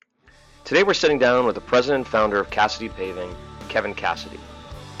Today we're sitting down with the president and founder of Cassidy Paving, Kevin Cassidy.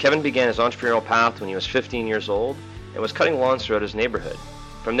 Kevin began his entrepreneurial path when he was 15 years old and was cutting lawns throughout his neighborhood.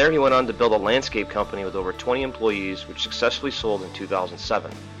 From there he went on to build a landscape company with over 20 employees, which successfully sold in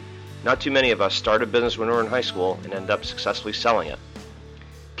 2007. Not too many of us start a business when we're in high school and end up successfully selling it.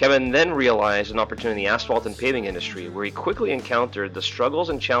 Kevin then realized an opportunity in the asphalt and paving industry where he quickly encountered the struggles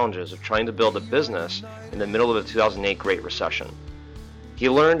and challenges of trying to build a business in the middle of the 2008 Great Recession. He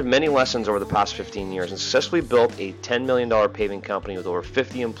learned many lessons over the past 15 years and successfully built a $10 million paving company with over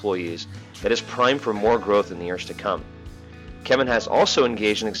 50 employees that is primed for more growth in the years to come. Kevin has also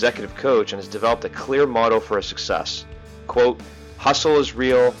engaged an executive coach and has developed a clear motto for his success. Quote, "Hustle is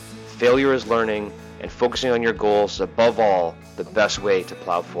real, failure is learning, and focusing on your goals is above all the best way to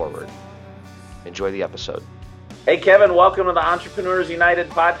plow forward." Enjoy the episode. Hey, Kevin, welcome to the Entrepreneurs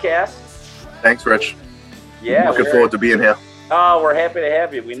United podcast. Thanks, Rich. Yeah, looking forward to being here. Oh, we're happy to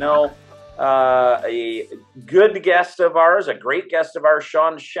have you. We know a good guest of ours, a great guest of ours,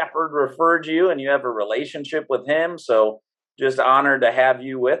 Sean Shepard, referred you, and you have a relationship with him. So just honored to have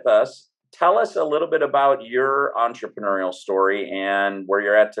you with us. Tell us a little bit about your entrepreneurial story and where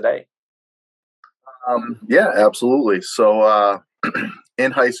you're at today. Yeah, absolutely. So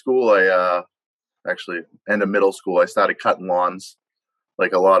in high school, actually, end of middle school, I started cutting lawns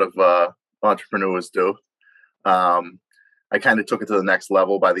like a lot of entrepreneurs do. I kind of took it to the next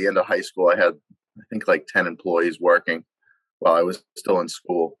level. By the end of high school, I had, I think, like 10 employees working while I was still in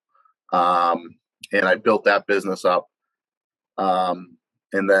school. And I built that business up. And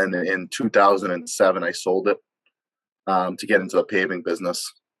then in 2007, I sold it to get into the paving business.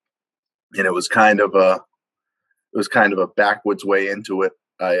 And it was kind of a backwards way into it.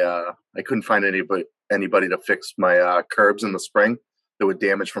 I couldn't find anybody to fix my curbs in the spring that were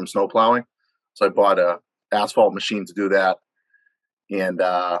damaged from snow plowing. So I bought a asphalt machine to do that. And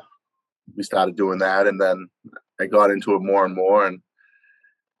we started doing that. And then I got into it more and more, and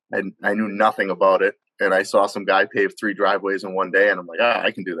I knew nothing about it. And I saw some guy pave 3 driveways in one day, and I'm like,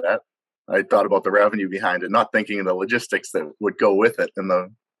 I can do that. I thought about the revenue behind it, not thinking of the logistics that would go with it and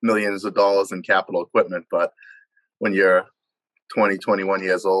the millions of dollars in capital equipment. But when you're 20, 21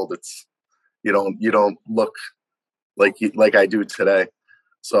 years old, it's you don't look like I do today.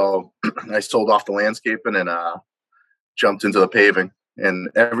 So I sold off the landscaping and jumped into the paving. And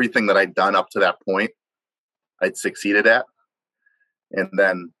everything that I'd done up to that point, I'd succeeded at. And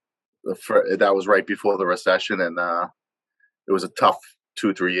then that was right before the recession, and it was a tough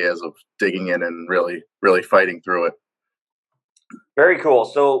 2-3 years of digging in and really, really fighting through it. Very cool.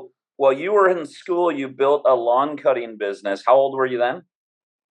 So while you were in school, you built a lawn cutting business. How old were you then?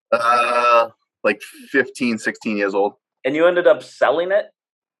 Like 15, 16 years old. And you ended up selling it?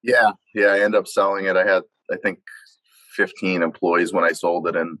 Yeah, I ended up selling it. I had, I think, 15 employees when I sold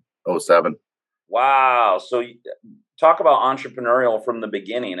it in 2007. Wow. So talk about entrepreneurial from the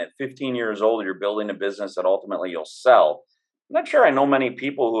beginning. At 15 years old, you're building a business that ultimately you'll sell. I'm not sure I know many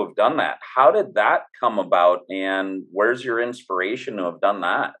people who have done that. How did that come about, and where's your inspiration to have done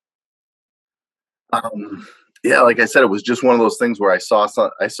that? Yeah, like I said, it was just one of those things where I saw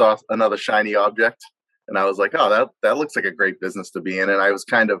another shiny object, and I was like, oh, that looks like a great business to be in. And I was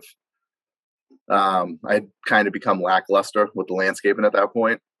I'd kind of become lackluster with the landscaping at that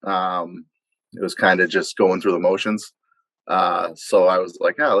point. It was kind of just going through the motions. So I was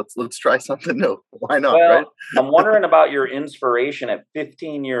like, let's try something new. Why not? Well, right? I'm wondering about your inspiration at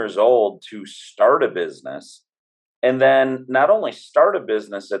 15 years old to start a business, and then not only start a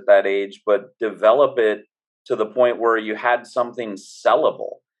business at that age, but develop it to the point where you had something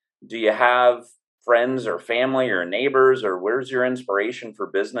sellable. Do you have friends or family or neighbors, or where's your inspiration for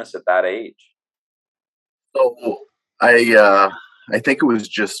business at that age? So I think it was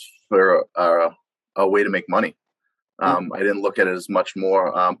just for a way to make money. I didn't look at it as much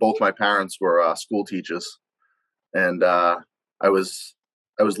more. Both my parents were school teachers, and I was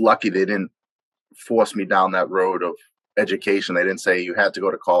lucky they didn't force me down that road of education. They didn't say you had to go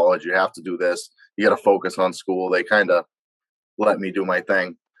to college, you have to do this, you got to focus on school. They kind of let me do my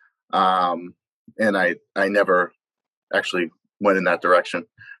thing, and I never actually went in that direction.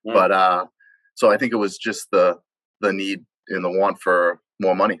 But so I think it was just the need and the want for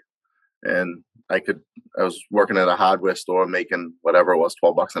more money. And I was working at a hardware store making whatever it was,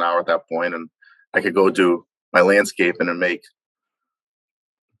 $12 an hour at that point. And I could go do my landscaping and make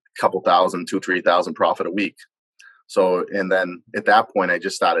a couple thousand, 2,000-3,000 profit a week. So, and then at that point, I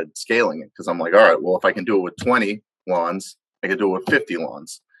just started scaling it because I'm like, all right, well, if I can do it with 20 lawns, I can do it with 50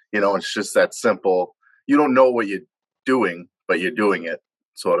 lawns. It's just that simple. You don't know what you're doing, but you're doing it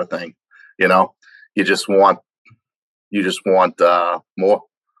sort of thing. You just want more.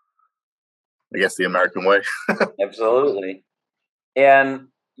 I guess the American way. Absolutely. And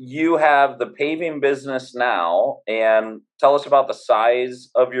you have the paving business now, and tell us about the size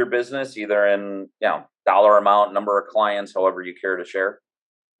of your business, either in dollar amount, number of clients, however you care to share.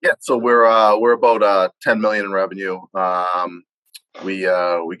 Yeah, so we're about 10 million in revenue. We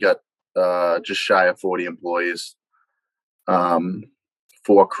got just shy of 40 employees, 4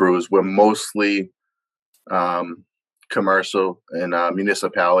 crews. We're mostly commercial and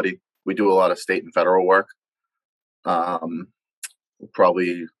municipality. We do a lot of state and federal work.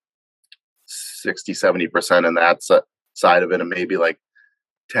 Probably 60-70% in that side of it, and maybe like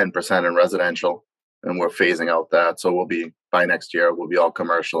 10% in residential. And we're phasing out that, so we'll be, by next year, we'll be all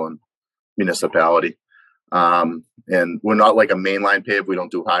commercial and municipality. And we're not like a mainline pave. We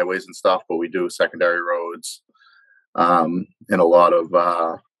don't do highways and stuff, but we do secondary roads, and a lot of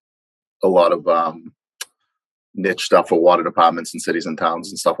niche stuff for water departments and cities and towns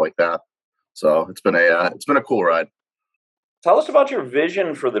and stuff like that. So it's been a cool ride. Tell us about your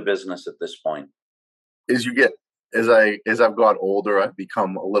vision for the business at this point. As I've got older, I've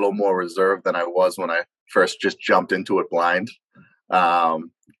become a little more reserved than I was when I first just jumped into it blind.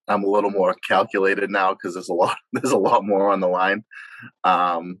 I'm a little more calculated now because there's a lot more on the line.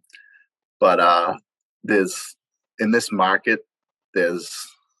 But in this market, there's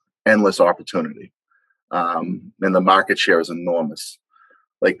endless opportunity, and the market share is enormous.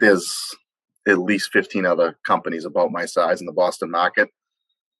 Like there's at least 15 other companies about my size in the Boston market,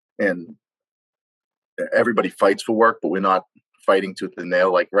 and everybody fights for work, but we're not fighting tooth and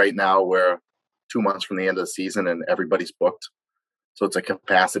nail. Like right now, we're 2 months from the end of the season, and everybody's booked, so it's a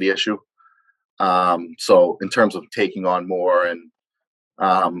capacity issue. So in terms of taking on more and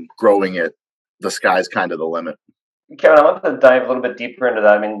growing it, the sky's kind of the limit. Kevin, I'd love to dive a little bit deeper into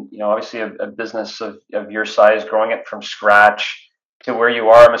that. I mean, obviously a business of your size, growing it from scratch to where you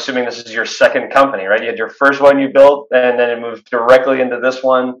are. I'm assuming this is your second company, right? You had your first one you built, and then it moved directly into this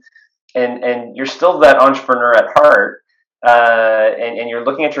one, and you're still that entrepreneur at heart, and you're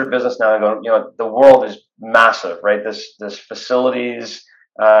looking at your business now and going, the world is massive, right? This facilities,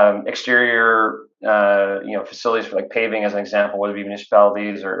 exterior, facilities for like paving, as an example, whether it be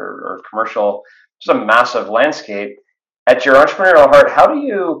municipalities or commercial. It's a massive landscape. At your entrepreneurial heart, how do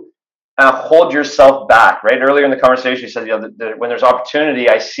you hold yourself back? Right, earlier in the conversation, you said when there's opportunity,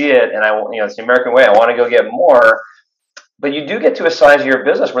 I see it, and it's the American way. I want to go get more. But you do get to a size of your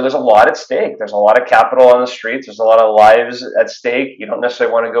business where there's a lot at stake. There's a lot of capital on the streets. There's a lot of lives at stake. You don't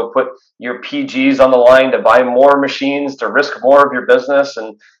necessarily want to go put your PGs on the line to buy more machines, to risk more of your business,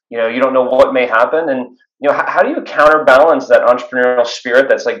 and you don't know what may happen. And how do you counterbalance that entrepreneurial spirit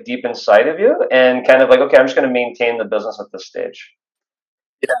that's like deep inside of you, and kind of like, okay, I'm just going to maintain the business at this stage?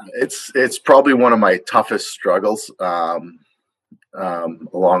 Yeah, it's probably one of my toughest struggles, along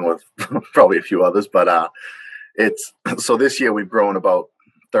with probably a few others. But so this year we've grown about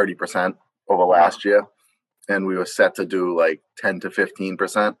 30% over last year, and we were set to do like 10 to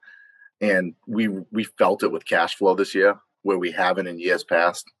 15%. And we felt it with cash flow this year where we haven't in years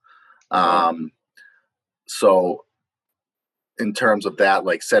past. So in terms of that,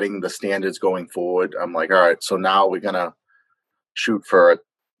 like setting the standards going forward, I'm like, all right, so now we're going to shoot for a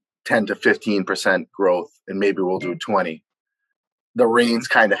 10 to 15% growth, and maybe we'll do 20. The reins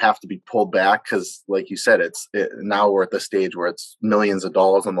kind of have to be pulled back because, like you said, now we're at the stage where it's millions of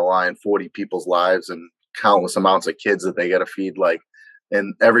dollars on the line, 40 people's lives, and countless amounts of kids that they got to feed.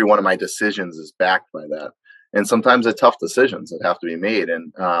 And every one of my decisions is backed by that. And sometimes they're tough decisions that have to be made.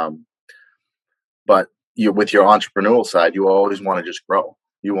 And but with your entrepreneurial side, you always want to just grow.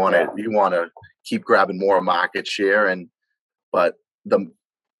 You want to keep grabbing more market share. But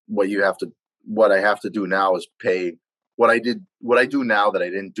what I have to do now is pay. What I do now that I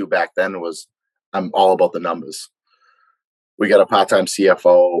didn't do back then was I'm all about the numbers. We got a part-time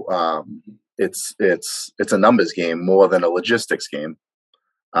CFO. It's a numbers game more than a logistics game,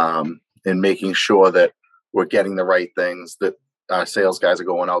 and making sure that we're getting the right things, that our sales guys are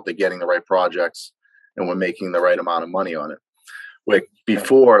going out, they're getting the right projects, and we're making the right amount of money on it. Like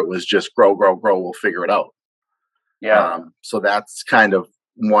before, it was just grow, we'll figure it out. Yeah. So that's kind of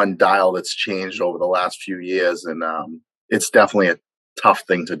one dial that's changed over the last few years, and it's definitely a tough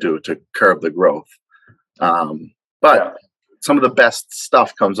thing to do, to curb the growth. But some of the best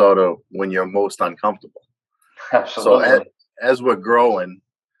stuff comes out of when you're most uncomfortable. Absolutely. So as we're growing,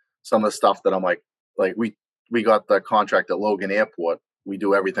 some of the stuff that I'm like we got the contract at Logan Airport. We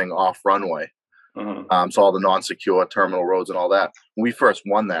do everything off runway. Mm-hmm. So all the non-secure terminal roads and all that. When we first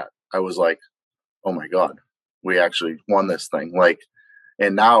won that, I was like, oh my God, we actually won this thing.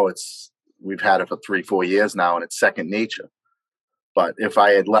 And now we've had it for 3-4 years now, and it's second nature. But if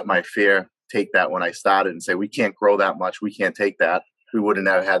I had let my fear take that when I started and say, we can't grow that much, we can't take that, we wouldn't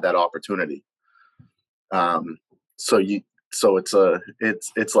have had that opportunity. So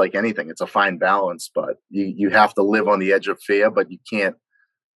it's like anything, it's a fine balance, but you have to live on the edge of fear, but you can't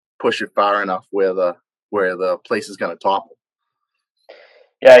push it far enough where the place is going to topple.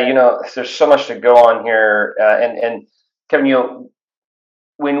 Yeah, there's so much to go on here, and Kevin,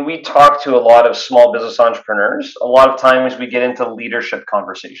 when we talk to a lot of small business entrepreneurs, a lot of times we get into leadership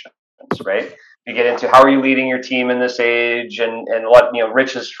conversations, right? We get into how are you leading your team in this age, and what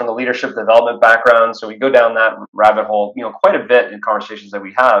Rich is from the leadership development background, so we go down that rabbit hole, quite a bit in conversations that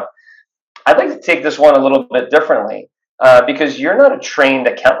we have. I'd like to take this one a little bit differently, because you're not a trained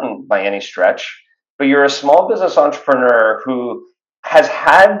accountant by any stretch, but you're a small business entrepreneur who has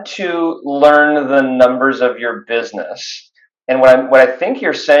had to learn the numbers of your business. And what I think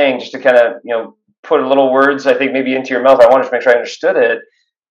you're saying, just to kind of put a little words, I think maybe into your mouth, I wanted to make sure I understood it,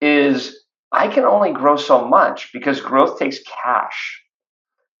 is I can only grow so much because growth takes cash,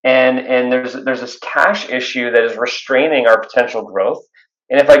 and there's this cash issue that is restraining our potential growth.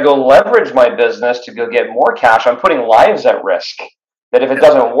 And if I go leverage my business to go get more cash, I'm putting lives at risk. That if it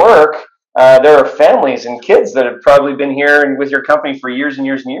doesn't work, there are families and kids that have probably been here and with your company for years and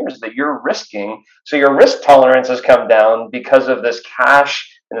years and years that you're risking. So your risk tolerance has come down because of this cash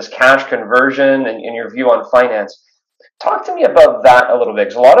and this cash conversion and your view on finance. Talk to me about that a little bit,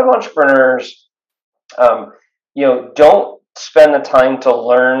 because a lot of entrepreneurs, don't spend the time to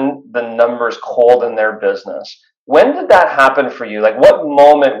learn the numbers cold in their business. When did that happen for you? Like, what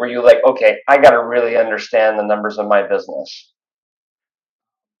moment were you like, okay, I got to really understand the numbers of my business?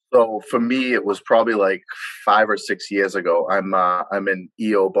 So for me, it was probably like 5 or 6 years ago. I'm in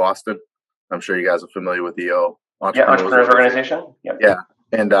EO Boston. I'm sure you guys are familiar with EO. Entrepreneurs Organization. Yep. Yeah.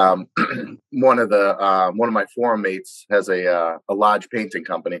 And one of my forum mates has a large painting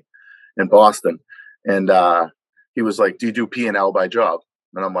company in Boston, and he was like, "Do you do P&L by job?"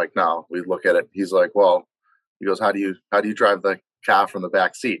 And I'm like, "No." We look at it. He's like, "Well," he goes, "How do you drive the car from the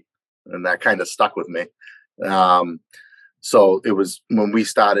back seat?" And that kind of stuck with me. So it was when we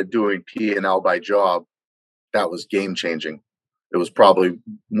started doing P&L by job, that was game changing. It was probably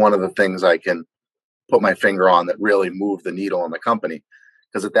one of the things I can put my finger on that really moved the needle on the company.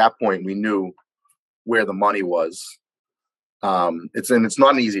 Because at that point we knew where the money was. It's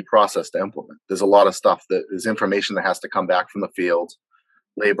not an easy process to implement. There's a lot of stuff there's information that has to come back from the field,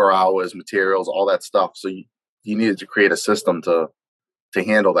 labor hours, materials, all that stuff. So you needed to create a system to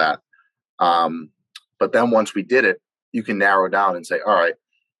handle that. But then once we did it, you can narrow down and say, all right,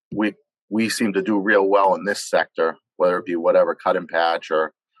 we seem to do real well in this sector, whether it be whatever, cut and patch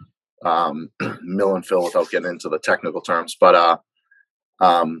or mill and fill, without getting into the technical terms. But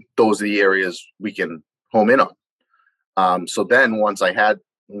those are the areas we can home in on. So then once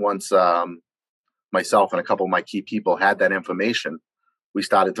myself and a couple of my key people had that information, we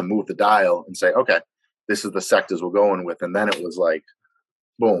started to move the dial and say, okay, this is the sectors we're going with. And then it was like,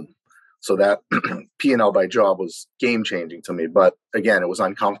 boom. So that P&L by job was game changing to me. But again, it was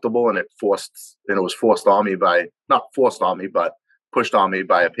uncomfortable, and it was forced on me not forced on me, but pushed on me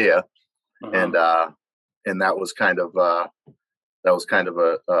by a peer. Uh-huh. And that was kind of a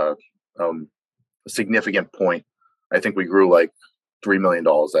significant point. I think we grew like $3 million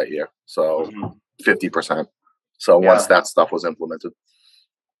that year. So 50%. So once that stuff was implemented.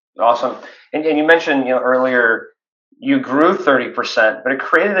 Awesome. And you mentioned, earlier you grew 30%, but it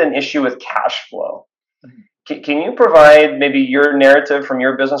created an issue with cash flow. Can you provide maybe your narrative from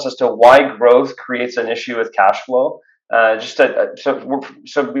your business as to why growth creates an issue with cash flow?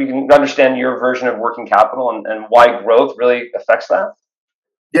 So we can understand your version of working capital and why growth really affects that.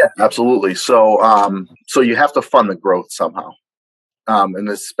 Yeah, absolutely. So you have to fund the growth somehow. And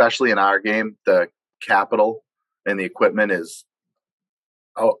especially in our game, the capital and the equipment is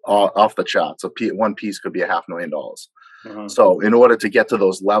off the charts. So one piece could be $500,000. Mm-hmm. So in order to get to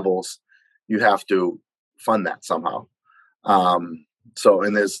those levels, you have to fund that somehow. And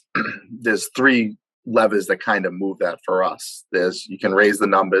there's 3 levers that kind of move that for us. You can raise the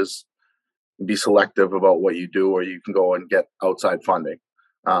numbers, be selective about what you do, or you can go and get outside funding.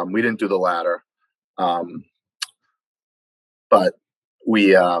 We didn't do the latter, but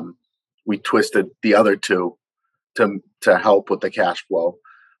we twisted the other 2 to help with the cash flow.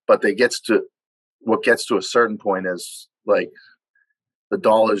 But what gets to a certain point is like the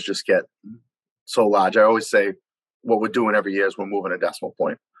dollars just get so large. I always say what we're doing every year is we're moving a decimal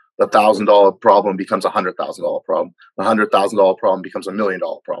point. The $1,000 problem becomes $100,000 problem. The $100,000 problem becomes $1 million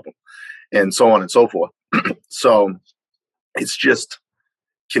problem, and so on and so forth. So it's just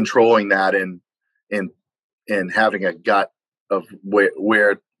controlling that and having a gut of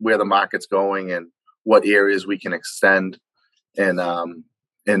where where the market's going and what areas we can extend, and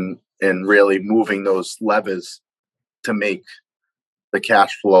really moving those levers to make the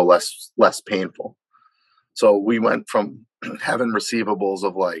cash flow less painful. So we went from having receivables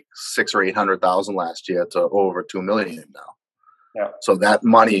of like 600 or 800,000 last year to over 2 million now. Yeah. So that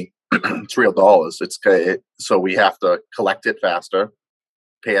money, it's real dollars. So we have to collect it faster,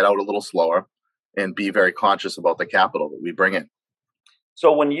 pay it out a little slower, and be very conscious about the capital that we bring in.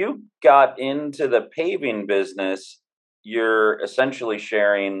 So when you got into the paving business, you're essentially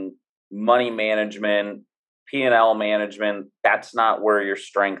sharing money management, P&L management. That's not where your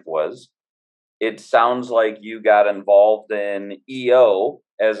strength was. It sounds like you got involved in EO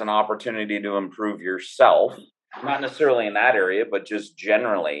as an opportunity to improve yourself, not necessarily in that area, but just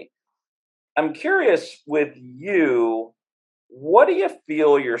generally. I'm curious with you, what do you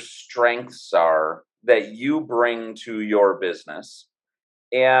feel your strengths are that you bring to your business?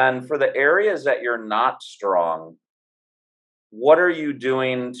 And for the areas that you're not strong, what are you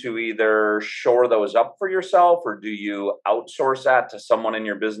doing to either shore those up for yourself, or do you outsource that to someone in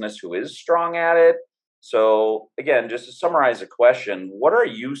your business who is strong at it? So again, just to summarize the question, what are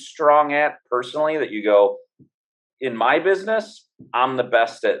you strong at personally that you go, in my business, I'm the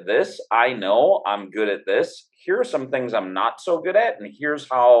best at this. I know I'm good at this. Here are some things I'm not so good at, and here's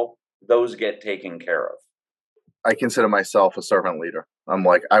how those get taken care of. I consider myself a servant leader. I'm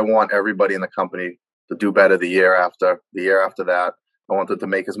like, I want everybody in the company to do better the year after that. I want them to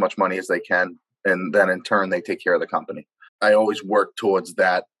make as much money as they can. And then in turn, they take care of the company. I always work towards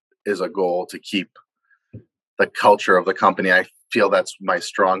that as a goal, to keep the culture of the company. I feel that's my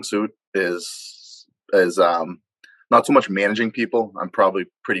strong suit is not so much managing people. I'm probably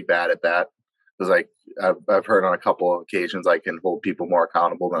pretty bad at that, because I've heard on a couple of occasions I can hold people more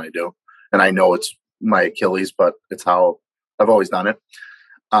accountable than I do. And I know it's my Achilles, but it's how I've always done it.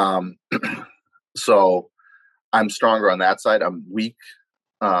 So I'm stronger on that side. I'm weak.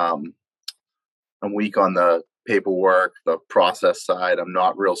 I'm weak on the paperwork, the process side. I'm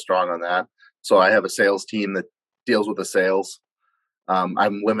not real strong on that. So I have a sales team that deals with the sales.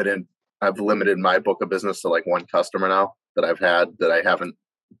 I'm limited. I've limited my book of business to like one customer now that I've had that I haven't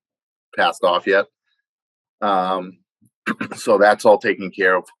passed off yet. So that's all taken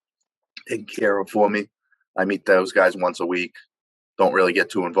care of for me. I meet those guys once a week. Don't really get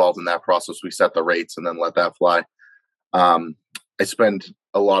too involved in that process. We set the rates and then let that fly. I spend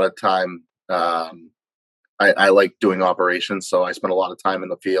a lot of time. I like doing operations, so I spend a lot of time in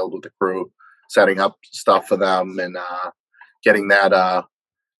the field with the crew, setting up stuff for them and getting that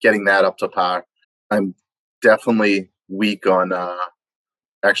up to par. I'm definitely weak on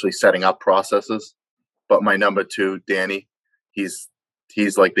actually setting up processes, but my number two, Danny, he's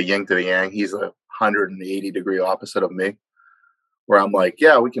like the yin to the yang. He's 180-degree opposite of me, where I'm like,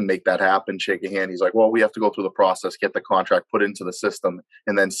 yeah, we can make that happen. Shake a hand. He's like, well, we have to go through the process, get the contract put into the system,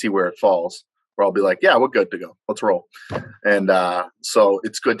 and then see where it falls. Where I'll be like, yeah, we're good to go. Let's roll. And so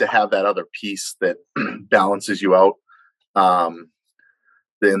it's good to have that other piece that balances you out.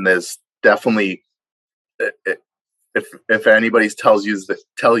 Then there's definitely, if anybody tells you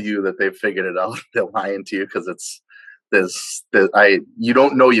that they've figured it out, they're lying to you, because you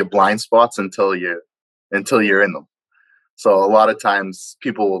don't know your blind spots until you're in them. So a lot of times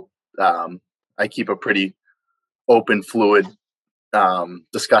people, I keep a pretty open, fluid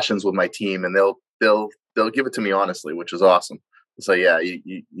discussions with my team, and they'll give it to me honestly, which is awesome. So yeah,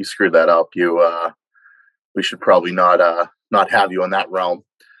 you screwed that up. We should probably not have you in that realm.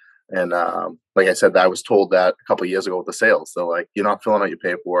 And like I said, I was told that a couple of years ago with the sales. They're like, you're not filling out your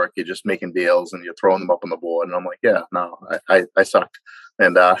paperwork. You're just making deals and you're throwing them up on the board. And I'm like, yeah, no, I suck.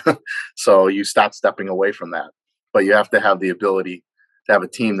 And so you start stepping away from that. But you have to have the ability to have a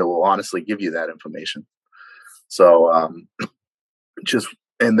team that will honestly give you that information. So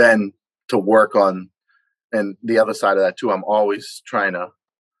and then to work on, and the other side of that too, I'm always trying to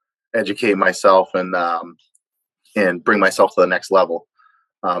educate myself and bring myself to the next level.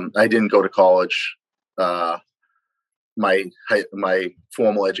 I didn't go to college. My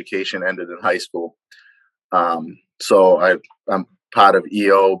formal education ended in high school. So I'm part of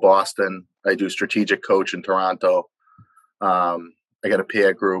EO Boston. I do strategic coach in Toronto. I got a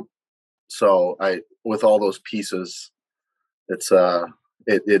peer group. So with all those pieces,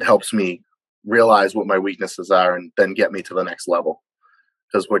 it helps me realize what my weaknesses are and then get me to the next level.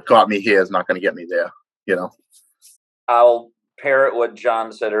 Because what got me here is not going to get me there, I'll parrot what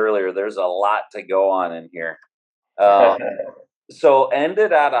John said earlier. There's a lot to go on in here. So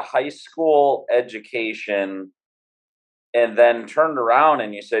ended at a high school education. and then turned around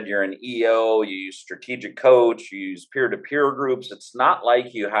and you said you're an EO, you use strategic coach, you use peer-to-peer groups. It's not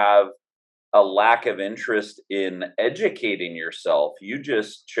like you have a lack of interest in educating yourself. You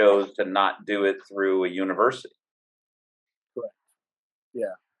just chose to not do it through a university. Correct.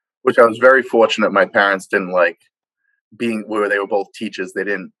 Yeah. Which I was very fortunate. My parents didn't like being where they were both teachers. They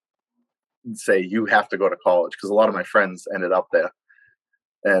didn't say you have to go to college, because a lot of my friends ended up there,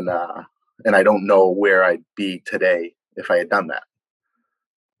 and I don't know where I'd be today if I had done that.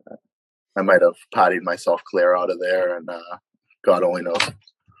 I might have partied myself clear out of there, and God only knows.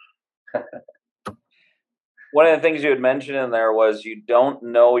 One of the things you had mentioned in there was you don't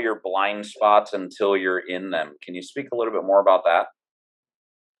know your blind spots until you're in them. Can you speak a little bit more about that?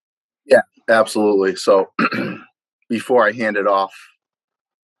 Yeah, absolutely. So before I handed off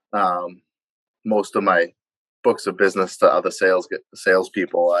most of my books of business to other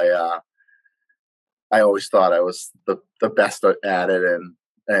salespeople, I always thought I was the best at it,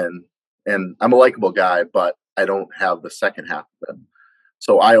 and I'm a likable guy, but I don't have the second half of it.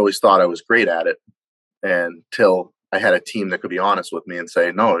 So I always thought I was great at it until I had a team that could be honest with me and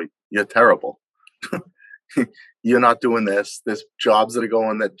say, "No, you're terrible. You're not doing this. There's jobs that are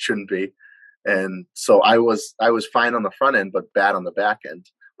going that shouldn't be." And so I was fine on the front end, but bad on the back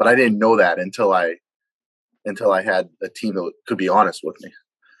end. But I didn't know that until I had a team that could be honest with me.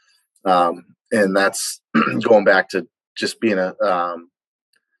 And that's going back to just being a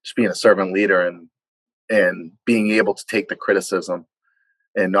servant leader, and being able to take the criticism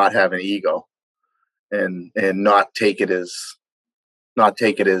and not have an ego, and not take it as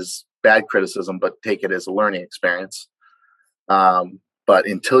bad criticism, but take it as a learning experience. But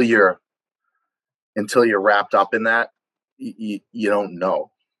until you're wrapped up in that, you don't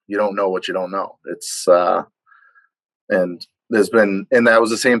know. You don't know what you don't know. It's and that was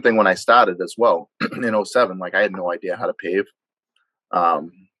the same thing when I started as well in 2007. Like, I had no idea how to pave.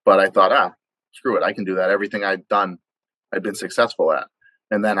 But I thought, screw it. I can do that. Everything I've done, I've been successful at.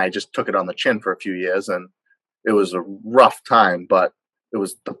 And then I just took it on the chin for a few years, and it was a rough time, but it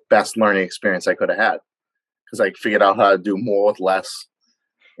was the best learning experience I could have had, because I figured out how to do more with less.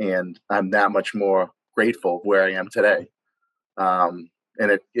 And I'm that much more grateful where I am today. And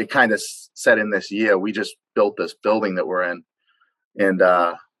it kind of set in this year. We just built this building that we're in, and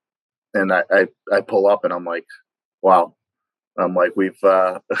I pull up and I'm like, wow. I'm like, we've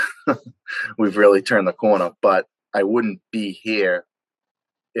really turned the corner. But I wouldn't be here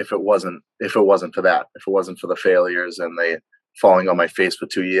if it wasn't for that. If it wasn't for the failures and the falling on my face for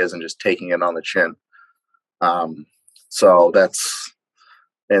 2 years and just taking it on the chin. So that's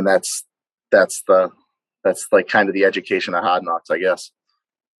like kind of the education of Hard Knocks, I guess.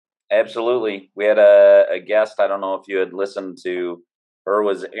 Absolutely. We had a guest, I don't know if you had listened to her,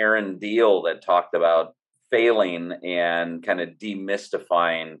 was Erin Deal, that talked about failing and kind of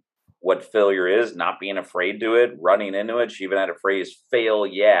demystifying what failure is, not being afraid to it, running into it. She even had a phrase, fail,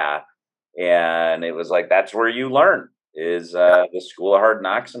 yeah. And it was like, that's where you learn, is the school of hard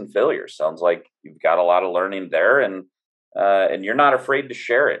knocks and failure. Sounds like you've got a lot of learning there, and you're not afraid to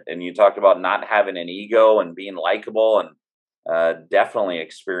share it. And you talked about not having an ego and being likable, and definitely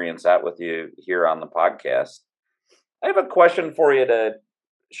experience that with you here on the podcast. I have a question for you to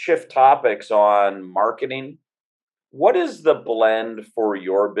shift topics on marketing. What is the blend for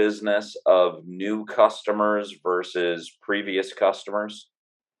your business of new customers versus previous customers?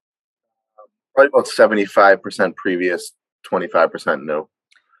 Probably about 75% previous, 25% new.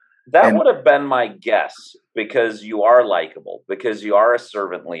 That would have been my guess, because you are likable, because you are a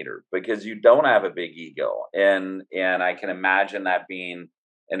servant leader, because you don't have a big ego. And I can imagine that being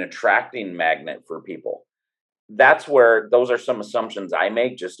an attracting magnet for people. That's where those are some assumptions I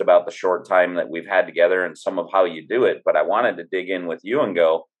make just about the short time that we've had together and some of how you do it. But I wanted to dig in with you and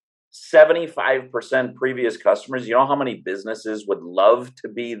go, 75% previous customers. You know how many businesses would love to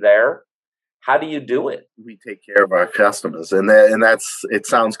be there? How do you do it? We take care of our customers, and that's, it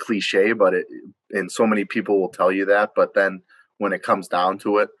sounds cliche, but and so many people will tell you that. But then when it comes down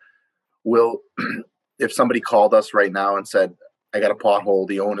to it, if somebody called us right now and said, I got a pothole,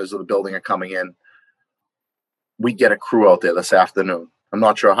 the owners of the building are coming in, we'd get a crew out there this afternoon. I'm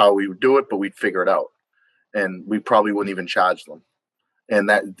not sure how we would do it, but we'd figure it out, and we probably wouldn't even charge them. And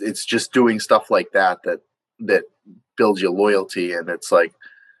that it's just doing stuff like that builds your loyalty. And it's like,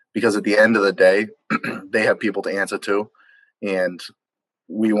 because at the end of the day, they have people to answer to, and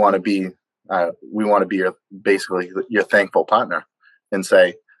we want to be basically your thankful partner, and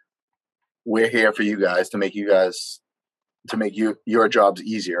say, we're here for you guys to make your jobs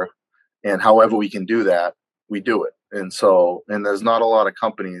easier, and however we can do that, we do it. And there's not a lot of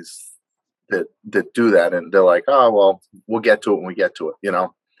companies that do that, and they're like, oh well, we'll get to it when we get to it,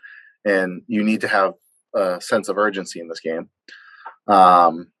 and you need to have a sense of urgency in this game,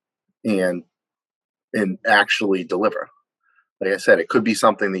 and actually deliver. Like I said, it could be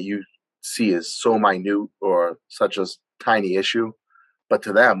something that you see as so minute or such a tiny issue, but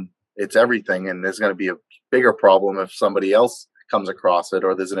to them it's everything, and there's going to be a bigger problem if somebody else comes across it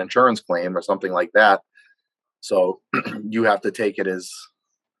or there's an insurance claim or something like that. So you have to take it as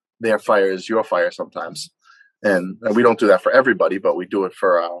their fire is your fire sometimes. And we don't do that for everybody, but we do it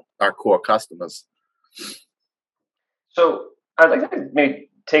for our core customers. So I'd like to maybe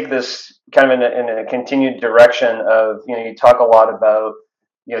take this kind of in a continued direction of, you talk a lot about,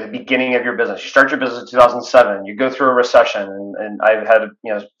 the beginning of your business. You start your business in 2007, you go through a recession, and I've had,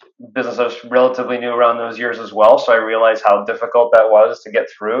 business that was relatively new around those years as well. So I realized how difficult that was to get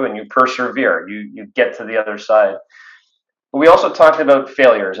through, and you persevere, you get to the other side. But we also talked about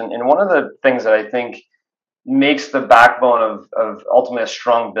failures. And one of the things that I think makes the backbone of ultimately a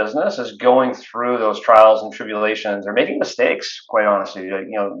strong business is going through those trials and tribulations, or making mistakes, quite honestly,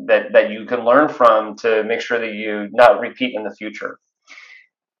 that you can learn from to make sure that you not repeat in the future.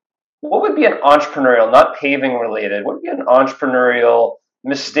 What would be an entrepreneurial, not paving related, what would be an entrepreneurial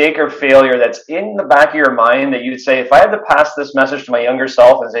mistake or failure that's in the back of your mind that you'd say, if I had to pass this message to my younger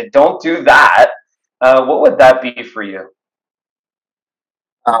self and say, don't do that, what would that be for you?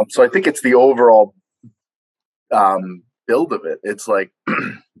 So I think it's the overall build of it. It's like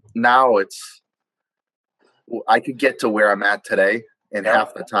now I could get to where I'm at today in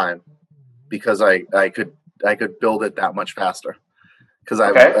half the time because I could build it that much faster because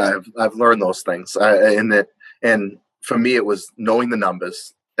I've learned those things. And for me, it was knowing the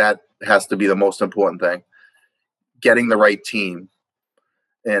numbers. That has to be the most important thing. Getting the right team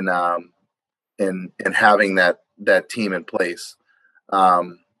and having that team in place.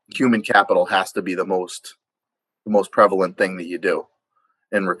 Human capital has to be the most prevalent thing that you do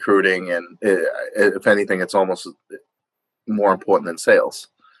in recruiting, and if anything, it's almost more important than sales.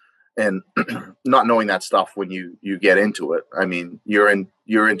 And not knowing that stuff when you get into it, I mean, you're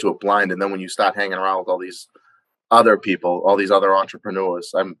into it blind, and then when you start hanging around with all these other people, all these other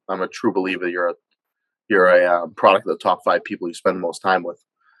entrepreneurs, I'm a true believer you're a product of the top 5 people you spend the most time with.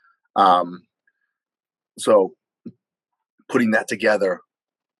 So putting that together,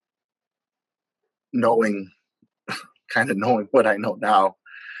 knowing what I know now,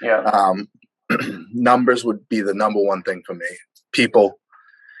 numbers would be the number one thing for me. People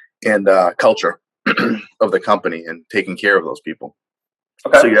and culture of the company, and taking care of those people.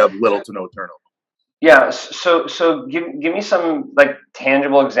 Okay. So you have little to no turnover. Yeah. So give me some like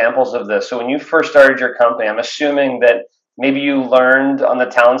tangible examples of this. So when you first started your company, I'm assuming that maybe you learned on the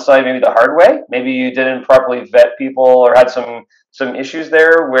talent side, maybe the hard way. Maybe you didn't properly vet people or had some issues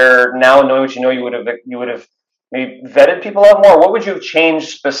there. Where now, knowing what you would have maybe vetted people out more. What would you have changed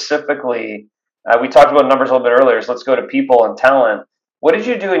specifically? We talked about numbers a little bit earlier, so let's go to people and talent. What did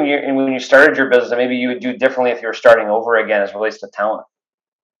you do when you started your business that maybe you would do differently if you were starting over again as it relates to talent?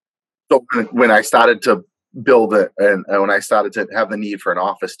 So when I started to build it, and when I started to have the need for an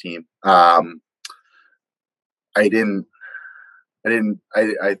office team, I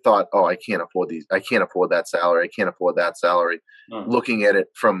thought, oh, I can't afford these. I can't afford that salary. I can't afford that salary. Looking at it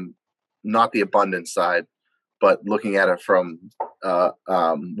from not the abundance side, but looking at it from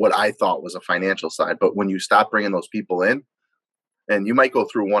what I thought was a financial side. But when you start bringing those people in, and you might go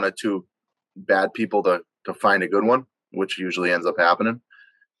through one or two bad people to find a good one, which usually ends up happening.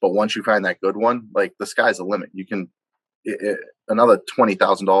 But once you find that good one, like, the sky's the limit. You can another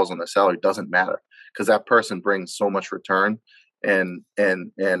 $20,000 on the salary doesn't matter, because that person brings so much return and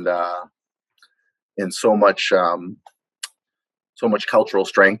so much cultural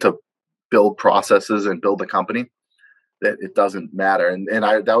strength to build processes and build a company that it doesn't matter. And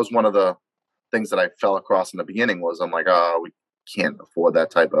that was one of the things that I fell across in the beginning was, I'm like, oh, we can't afford that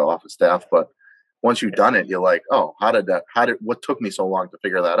type of office staff. But once you've done it, you're like, oh, what took me so long to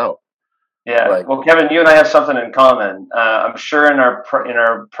figure that out? Yeah. Well, Kevin, you and I have something in common. I'm sure in our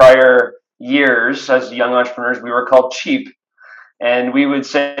prior years as young entrepreneurs, we were called cheap. And we would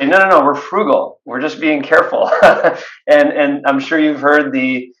say, no, we're frugal. We're just being careful. and I'm sure you've heard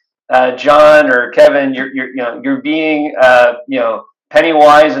the John or Kevin, you're being penny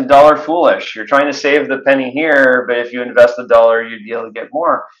wise and dollar foolish. You're trying to save the penny here, but if you invest the dollar, you'd be able to get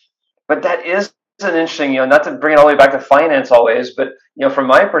more. But that is an interesting, not to bring it all the way back to finance always, but from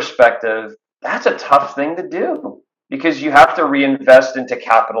my perspective, that's a tough thing to do, because you have to reinvest into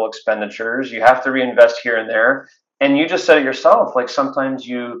capital expenditures. You have to reinvest here and there. And you just said it yourself, like sometimes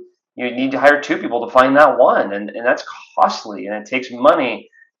you need to hire 2 people to find that one, and that's costly and it takes money.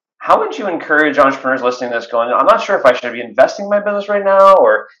 how would you encourage entrepreneurs listening to this going, I'm not sure if I should be investing in my business right now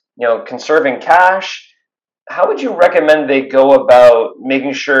or, conserving cash? How would you recommend they go about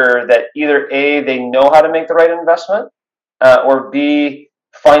making sure that either A, they know how to make the right investment, or B,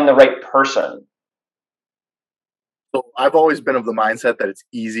 find the right person? So I've always been of the mindset that it's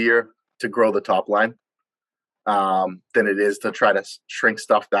easier to grow the top line than it is to try to shrink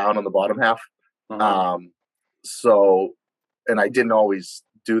stuff down on the bottom half. Mm-hmm. So, and I didn't always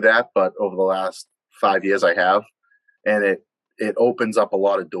do that, but over the last 5 years I have, and it opens up a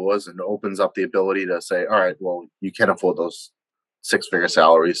lot of doors and opens up the ability to say, all right, well, you can afford those 6-figure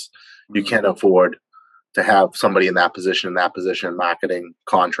salaries. You can afford to have somebody in that position, marketing,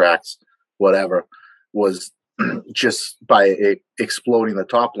 contracts, whatever, was just by exploding the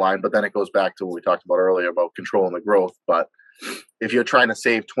top line. But then it goes back to what we talked about earlier about controlling the growth. But if you're trying to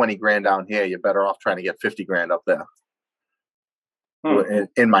save 20 grand down here, you're better off trying to get 50 grand up there.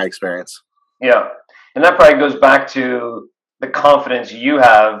 In my experience. Yeah. And that probably goes back to the confidence you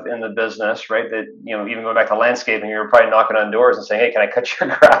have in the business, right? That, even going back to landscaping, you're probably knocking on doors and saying, hey, can I cut your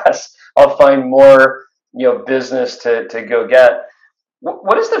grass? I'll find more, business to go get.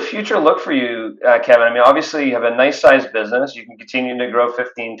 What does the future look for you, Kevin? I mean, obviously you have a nice sized business. You can continue to grow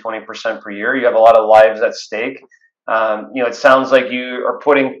 15-20% per year. You have a lot of lives at stake. It sounds like you are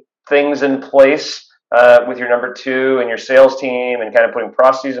putting things in place with your number two and your sales team and kind of putting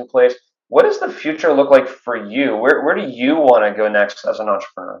processes in place. What does the future look like for you? Where do you want to go next as an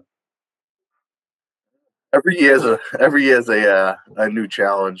entrepreneur? Every year is a new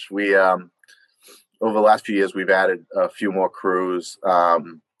challenge. We over the last few years we've added a few more crews.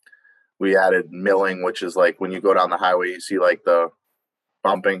 We added milling, which is like when you go down the highway, you see like the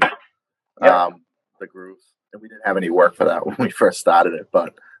bumping, the grooves. And we didn't have any work for that when we first started it,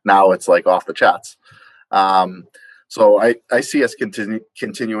 but now it's like off the charts. So I see us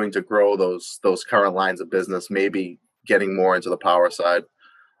continuing to grow those current lines of business, maybe getting more into the power side.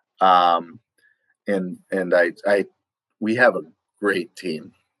 And we have a great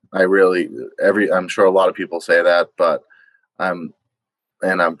team. I'm sure a lot of people say that, but I'm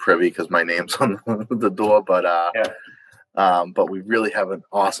privy because my name's on the door, but we really have an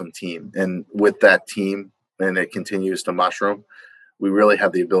awesome team. And with that team, and it continues to mushroom, we really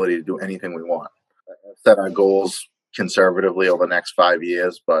have the ability to do anything we want. I've set our goals conservatively over the next 5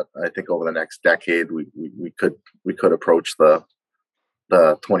 years, but I think over the next decade, we could approach the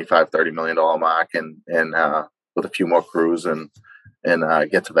 $25-30 million mark and with a few more crews and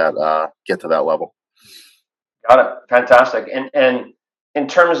get to that level. Got it. Fantastic. And in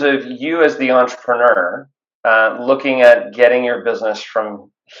terms of you as the entrepreneur, looking at getting your business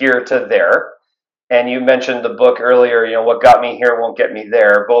from here to there, and you mentioned the book earlier, what got me here won't get me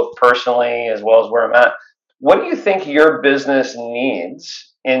there, both personally as well as where I'm at. What do you think your business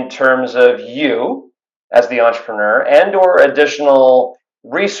needs in terms of you as the entrepreneur and or additional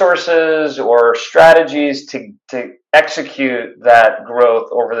resources or strategies to execute that growth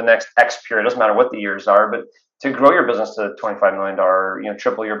over the next X period? It doesn't matter what the years are, but to grow your business to $25 million,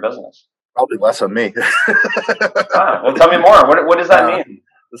 triple your business. Probably less than me. Well, tell me more. What does that mean?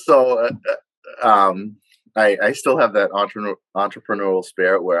 So I still have that entrepreneurial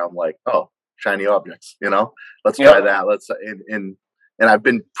spirit where I'm like, oh, shiny objects, let's try that. And I've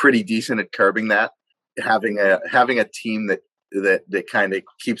been pretty decent at curbing that. Having a team that kind of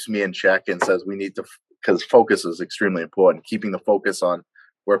keeps me in check and says we need to, because focus is extremely important. Keeping the focus on,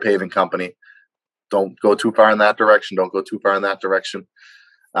 we're a paving company. Don't go too far in that direction. Don't go too far in that direction.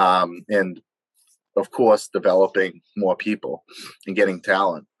 And of course, developing more people and getting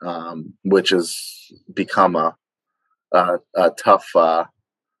talent, which has become a tough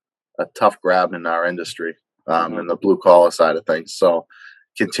grab in our industry, in the blue collar side of things. So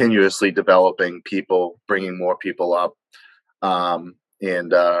continuously developing people, bringing more people up,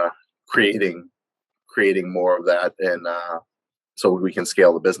 and creating more of that, and so we can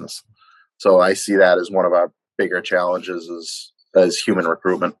scale the business. So I see that as one of our bigger challenges as human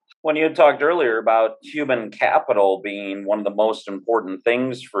recruitment. When you had talked earlier about human capital being one of the most important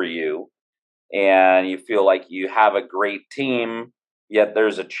things for you, and you feel like you have a great team, yet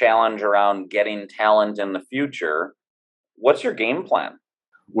there's a challenge around getting talent in the future, what's your game plan?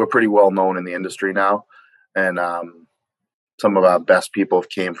 We're pretty well known in the industry now, and some of our best people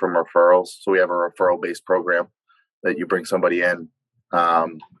came from referrals. So we have a referral-based program that you bring somebody in,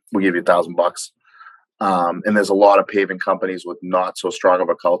 we give you $1,000. And there's a lot of paving companies with not so strong of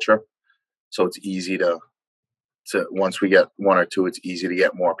a culture. So it's easy to once we get one or two, it's easy to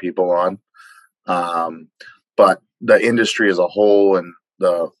get more people on. But the industry as a whole and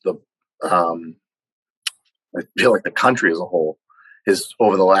I feel like the country as a whole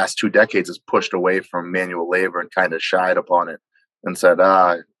over the last 2 decades has pushed away from manual labor and kind of shied upon it and said,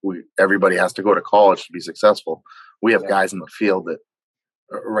 everybody has to go to college to be successful. We have guys in the field that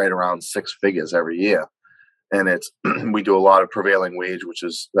are right around 6 figures every year. And it's, we do a lot of prevailing wage, which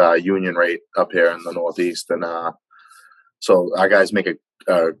is union rate up here in the Northeast. And so our guys make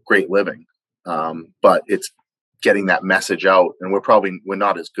a great living. But it's getting that message out, and we're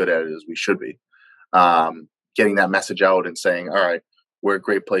not as good at it as we should be. Getting that message out and saying, all right, we're a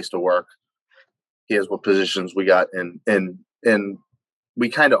great place to work. Here's what positions we got. And we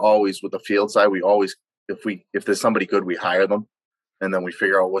kind of always, with the field side, we always, if there's somebody good, we hire them, and then we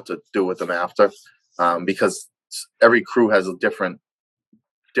figure out what to do with them after. Because every crew has a different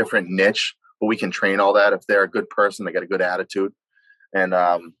niche, but we can train all that. If they're a good person, they got a good attitude, and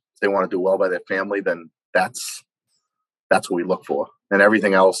they want to do well by their family, then that's what we look for, and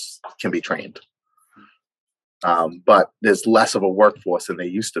everything else can be trained. But there's less of a workforce than they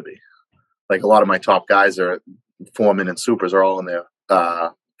used to be. Like a lot of my top guys are foremen and supers are all in their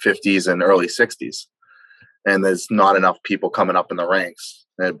 50s and early 60s, and there's not enough people coming up in the ranks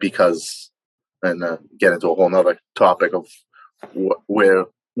because. And get into a whole nother topic of where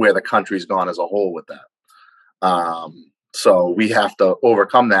the country's gone as a whole with that. So we have to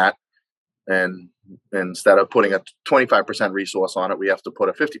overcome that, and instead of putting a 25% resource on it, we have to put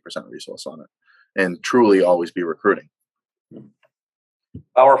a 50% resource on it, and truly always be recruiting.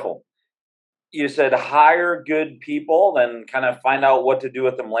 Powerful. You said hire good people, then kind of find out what to do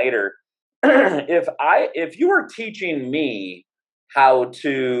with them later. If you were teaching me how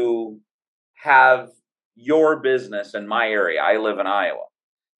to have your business in my area, I live in Iowa,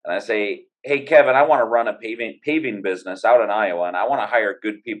 and I say, hey, Kevin, I want to run a paving business out in Iowa, and I want to hire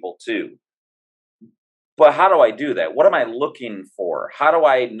good people too. But how do I do that? What am I looking for? How do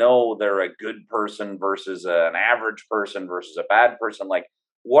I know they're a good person versus an average person versus a bad person? Like,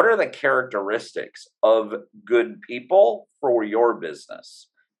 what are the characteristics of good people for your business?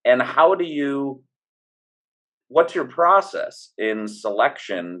 And what's your process in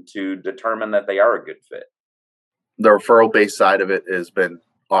selection to determine that they are a good fit? The referral-based side of it has been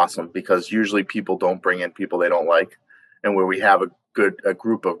awesome, because usually people don't bring in people they don't like. And where we have a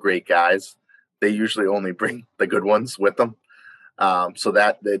group of great guys, they usually only bring the good ones with them. So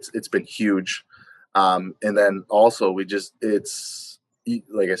that it's been huge. And then also it's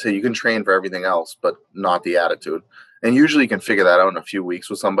like I say, you can train for everything else, but not the attitude. And usually you can figure that out in a few weeks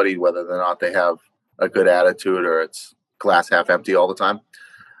with somebody, whether or not they have a good attitude or it's glass half empty all the time.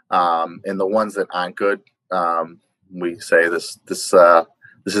 And the ones that aren't good, we say this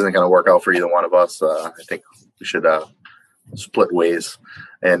isn't going to work out for either one of us. I think we should split ways,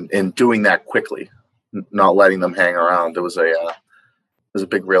 and doing that quickly, not letting them hang around. There's a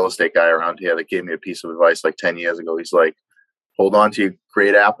big real estate guy around here that gave me a piece of advice like 10 years ago. He's like, hold on to your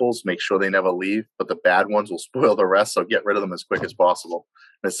great apples, make sure they never leave, but the bad ones will spoil the rest. So get rid of them as quick as possible.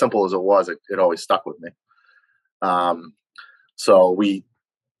 And as simple as it was, it always stuck with me. So we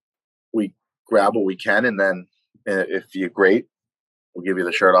grab what we can, and then if you're great, we'll give you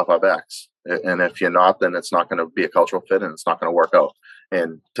the shirt off our backs. And if you're not, then it's not going to be a cultural fit, and it's not going to work out.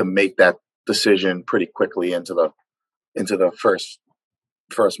 And to make that decision pretty quickly into the first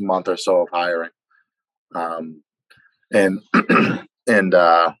month or so of hiring. And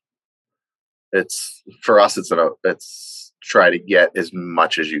it's for us, it's try to get as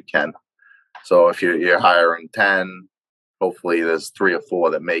much as you can. So if you're hiring 10, hopefully there's 3 or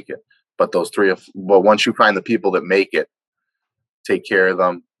 4 that make it. But once you find the people that make it, take care of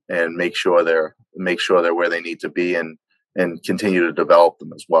them and make sure they're where they need to be, and continue to develop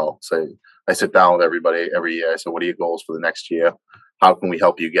them as well. So I sit down with everybody every year. I say, what are your goals for the next year? How can we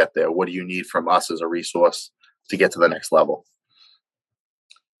help you get there? What do you need from us as a resource to get to the next level?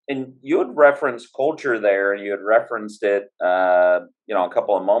 And you had referenced culture there, and you had referenced it, a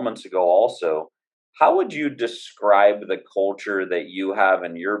couple of moments ago also. How would you describe the culture that you have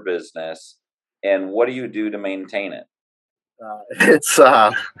in your business, and what do you do to maintain it? It's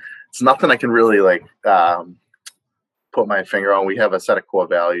nothing I can really put my finger on. We have a set of core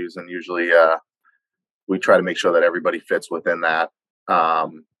values, and usually we try to make sure that everybody fits within that.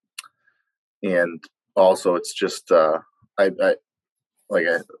 And also, it's just I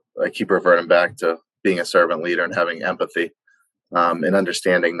keep reverting back to being a servant leader and having empathy, and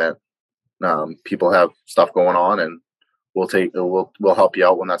understanding that people have stuff going on, and we'll help you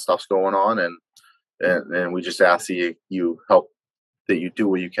out when that stuff's going on, and we just ask that you help, that you do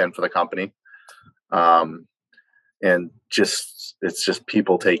what you can for the company, and it's just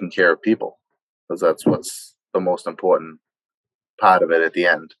people taking care of people, because that's what's the most important part of it at the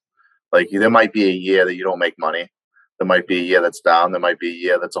end. Like, there might be a year that you don't make money, There might be a year that's down. There might be a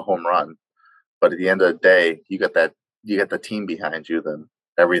year that's a home run. But at the end of the day, you got the team behind you. Then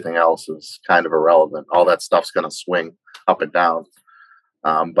everything else is kind of irrelevant. All that stuff's going to swing up and down.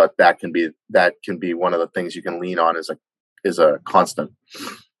 But that can be one of the things you can lean on is a constant.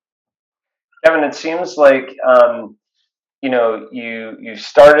 Kevin, it seems like you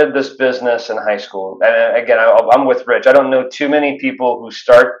started this business in high school. And again, I'm with Rich. I don't know too many people who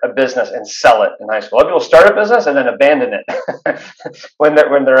start a business and sell it in high school. A lot of people start a business and then abandon it when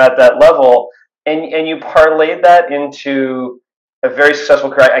they're at that level. And you parlayed that into a very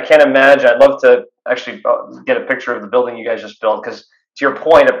successful career. I can't imagine. I'd love to actually get a picture of the building you guys just built, because to your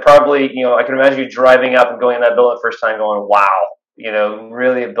point, it probably, I can imagine you driving up and going in that building the first time going, wow,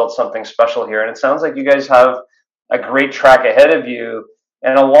 really have built something special here. And it sounds like you guys have a great track ahead of you.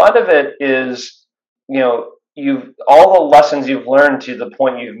 And a lot of it is, all the lessons you've learned to the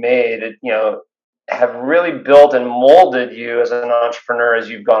point you've made, have really built and molded you as an entrepreneur as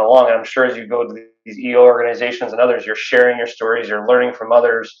you've gone along. And I'm sure as you go to these EO organizations and others, you're sharing your stories, you're learning from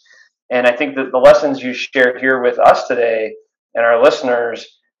others. And I think that the lessons you shared here with us today and our listeners,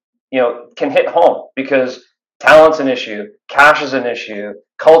 can hit home, because talent's an issue, cash is an issue,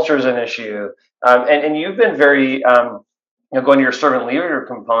 culture is an issue. And you've been very, going to your servant leader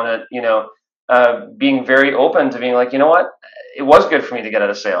component, being very open to being like, you know what, it was good for me to get out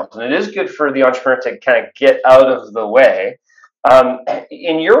of sales, and it is good for the entrepreneur to kind of get out of the way.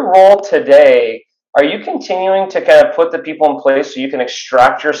 In your role today, are you continuing to kind of put the people in place so you can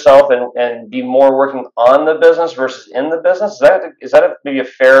extract yourself and be more working on the business versus in the business? Is that maybe a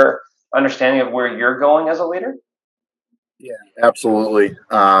fair understanding of where you're going as a leader? Yeah, absolutely.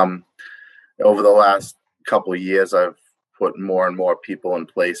 Over the last couple of years, I've put more and more people in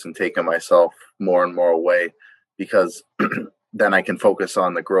place and taken myself more and more away, because then I can focus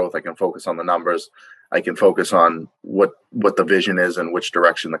on the growth. I can focus on the numbers. I can focus on what the vision is and which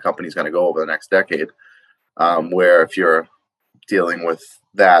direction the company's going to go over the next decade. Where if you're dealing with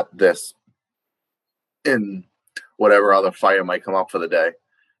this in whatever other fire might come up for the day,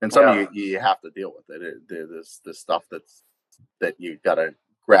 and some of you have to deal with it. There's stuff that you got to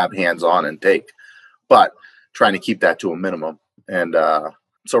grab hands on and take, but trying to keep that to a minimum. And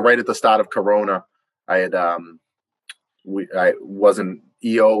so right at the start of Corona, I had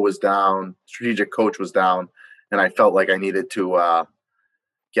EO was down, strategic coach was down, and I felt like I needed to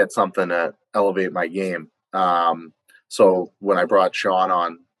get something to elevate my game. So when I brought Sean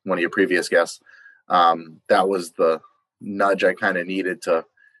on, one of your previous guests, that was the nudge I kind of needed to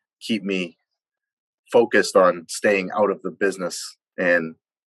keep me focused on staying out of the business and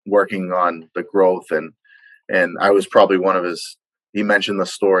working on the growth. And I was probably one of he mentioned the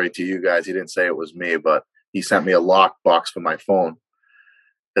story to you guys. He didn't say it was me, but he sent me a lockbox for my phone,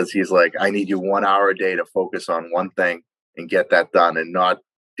 because he's like, I need you 1 hour a day to focus on one thing and get that done and not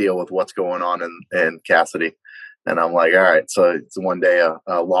deal with what's going on in Cassidy. And I'm like, all right. So it's one day a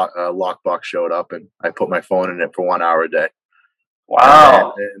lockbox showed up, and I put my phone in it for 1 hour a day.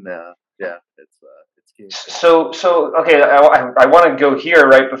 Wow. Yeah, it's key. So okay, I want to go here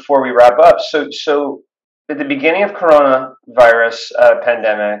right before we wrap up. So at the beginning of coronavirus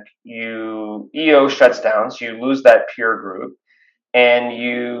pandemic, EO shuts down, so you lose that peer group, and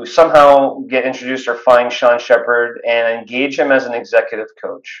you somehow get introduced or find Sean Shepherd and engage him as an executive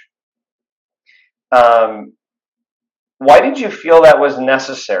coach. Why did you feel that was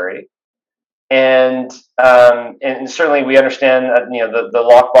necessary? And certainly we understand that, the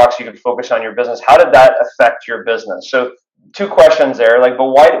lockbox, you can focus on your business. How did that affect your business? So 2 questions there. But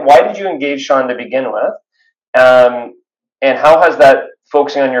why did you engage Sean to begin with? And how has that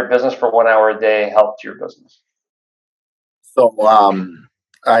focusing on your business for 1 hour a day helped your business? So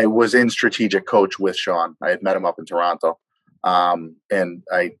I was in strategic coach with Sean. I had met him up in Toronto, and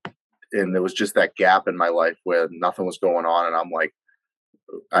there was just that gap in my life where nothing was going on, and I'm like,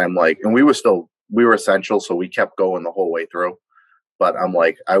 and we were essential, so we kept going the whole way through. But I'm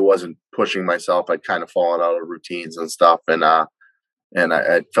like, I wasn't pushing myself. I'd kind of fallen out of routines and stuff, and I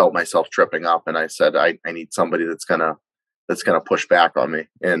felt myself tripping up. And I said, I need somebody that's gonna push back on me.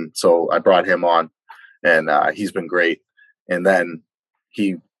 And so I brought him on, and he's been great. And then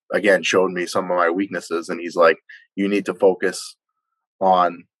he again showed me some of my weaknesses, and he's like, you need to focus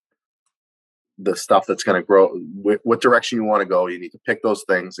on the stuff that's going to grow, what direction you want to go. You need to pick those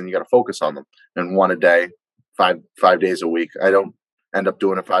things, and you got to focus on them. And 1 a day, five days a week. I don't end up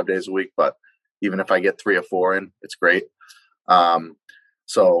doing it 5 days a week, but even if I get 3 or 4 in, it's great.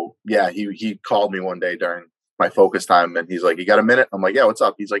 So yeah, he called me one day during my focus time, and he's like, you got a minute? I'm like, yeah, what's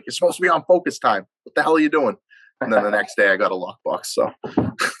up? He's like, you're supposed to be on focus time. What the hell are you doing? And then the next day I got a lockbox. So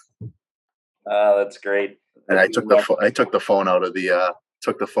that's great. And I took the phone out of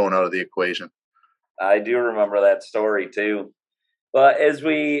the equation. I do remember that story too. But as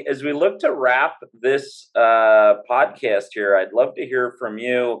we look to wrap this podcast here, I'd love to hear from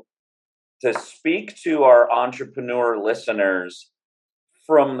you to speak to our entrepreneur listeners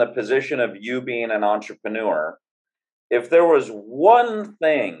from the position of you being an entrepreneur. If there was one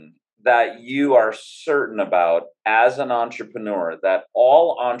thing that you are certain about as an entrepreneur that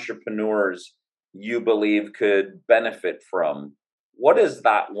all entrepreneurs you believe could benefit from, what is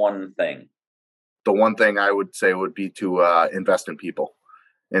that one thing? The one thing I would say would be to invest in people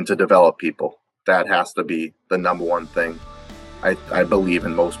and to develop people. That has to be the number one thing. I believe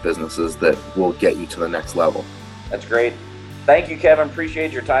in most businesses that will get you to the next level. That's great. Thank you, Kevin.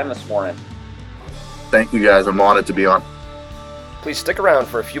 Appreciate your time this morning. Thank you, guys. I'm honored to be on. Please stick around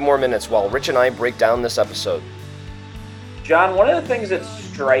for a few more minutes while Rich and I break down this episode. John, one of the things that's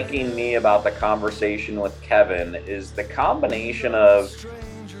striking me about the conversation with Kevin is the combination of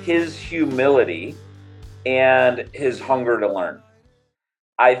his humility and his hunger to learn.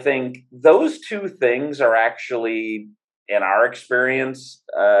 I think those two things are actually, in our experience,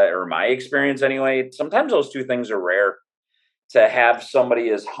 or my experience anyway, sometimes those two things are rare. To have somebody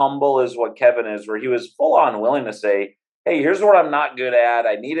as humble as what Kevin is, where he was full on willing to say, hey, here's what I'm not good at.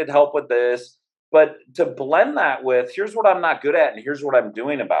 I needed help with this. But to blend that with, here's what I'm not good at and here's what I'm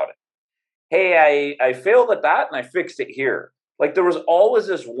doing about it. Hey, I failed at that and I fixed it here. Like there was always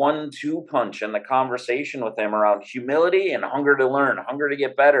this 1-2 punch in the conversation with him around humility and hunger to learn, hunger to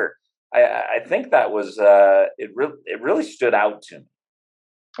get better. I think that was, it really stood out to me.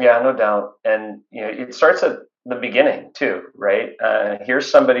 Yeah, no doubt. And, it starts at the beginning too, right? Here's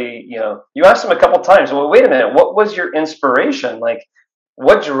somebody, you asked him a couple times, well, wait a minute, what was your inspiration? Like,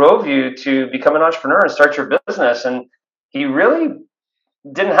 what drove you to become an entrepreneur and start your business? And he really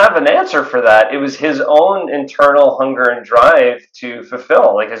didn't have an answer for that. It was his own internal hunger and drive to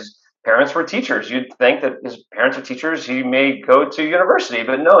fulfill. Like his parents were teachers. You'd think that his parents are teachers, he may go to university,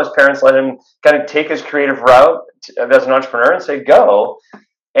 but no, his parents let him kind of take his creative route as an entrepreneur and say, go.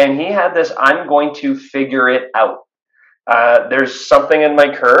 And he had this, I'm going to figure it out. There's something in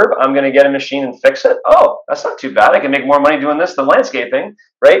my curb. I'm going to get a machine and fix it. Oh, that's not too bad. I can make more money doing this than landscaping,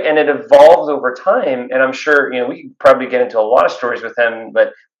 right? And it evolves over time. And I'm sure, we could probably get into a lot of stories with him,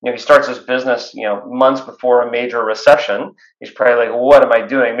 but, he starts his business, months before a major recession. He's probably like, what am I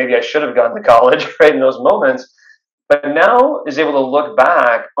doing? Maybe I should have gone to college, right? In those moments. But now is able to look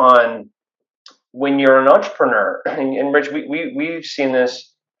back on when you're an entrepreneur. And Rich, we've seen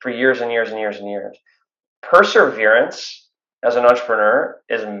this for years and years and years and years. Perseverance as an entrepreneur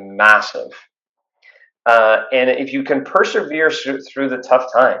is massive. And if you can persevere through the tough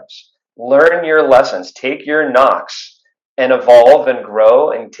times, learn your lessons, take your knocks and evolve and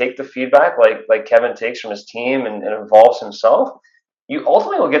grow and take the feedback like Kevin takes from his team and evolves himself, you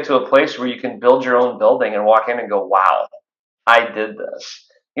ultimately will get to a place where you can build your own building and walk in and go, wow, I did this.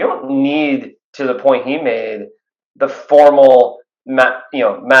 You don't need, to the point he made, the formal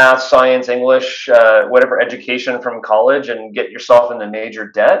math, science, English, whatever education from college and get yourself into major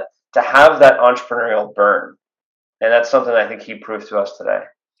debt to have that entrepreneurial burn. And that's something I think he proved to us today.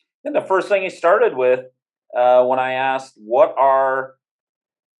 And the first thing he started with, when I asked, what are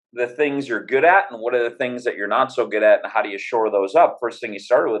the things you're good at and what are the things that you're not so good at and how do you shore those up? First thing he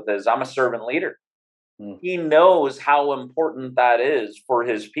started with is, I'm a servant leader. He knows how important that is for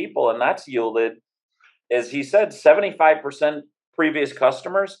his people. And that's yielded, as he said, 75% previous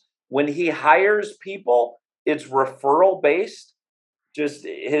customers. When he hires people, it's referral based. Just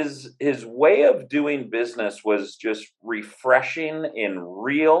his way of doing business was just refreshing and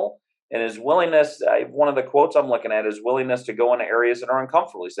real. And his willingness, one of the quotes I'm looking at is willingness to go into areas that are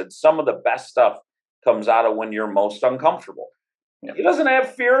uncomfortable. He said, some of the best stuff comes out of when you're most uncomfortable. Yeah. He doesn't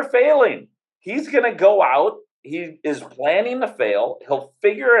have fear of failing. He's going to go out. He is planning to fail. He'll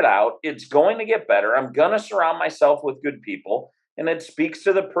figure it out. It's going to get better. I'm going to surround myself with good people. And it speaks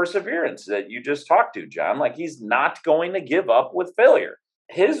to the perseverance that you just talked to, John. Like, he's not going to give up with failure.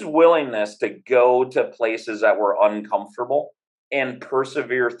 His willingness to go to places that were uncomfortable and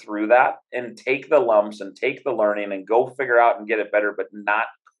persevere through that and take the lumps and take the learning and go figure out and get it better, but not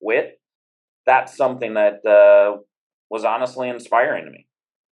quit. That's something that was honestly inspiring to me.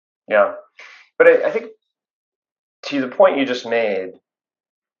 Yeah. But I think to the point you just made,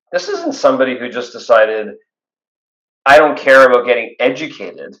 this isn't somebody who just decided, I don't care about getting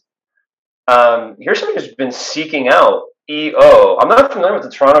educated. Here's somebody who's been seeking out EO. I'm not familiar with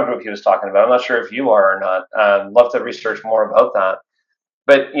the Toronto group he was talking about. I'm not sure if you are or not. Love to research more about that.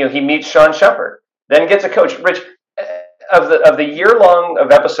 But he meets Sean Shepard, then gets a coach. Rich, of the year long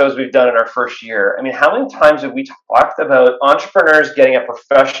of episodes we've done in our first year, I mean, how many times have we talked about entrepreneurs getting a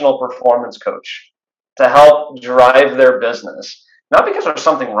professional performance coach to help drive their business? Not because there's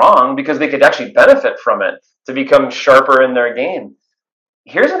something wrong, because they could actually benefit from it to become sharper in their game.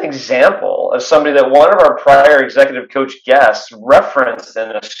 Here's an example of somebody that one of our prior executive coach guests referenced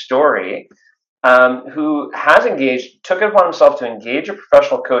in a story, who has took it upon himself to engage a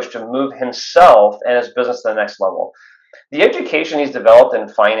professional coach to move himself and his business to the next level. The education he's developed in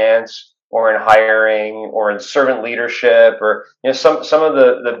finance or in hiring or in servant leadership, or some of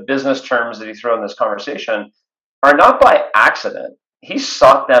the business terms that he threw in this conversation, are not by accident. He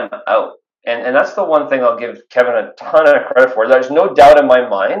sought them out. And that's the one thing I'll give Kevin a ton of credit for. There's no doubt in my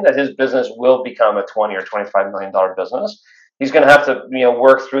mind that his business will become a $20 or $25 million business. He's going to have to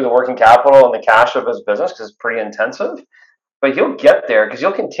work through the working capital and the cash of his business because it's pretty intensive. But he'll get there because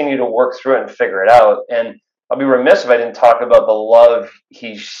he'll continue to work through it and figure it out. And I'll be remiss if I didn't talk about the love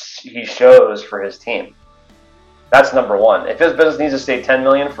he shows for his team. That's number one. If his business needs to stay $10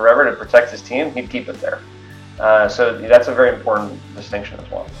 million forever to protect his team, he'd keep it there. So that's a very important distinction as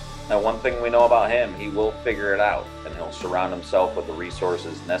well. Now, one thing we know about him, he will figure it out, and he'll surround himself with the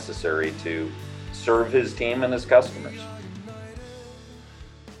resources necessary to serve his team and his customers.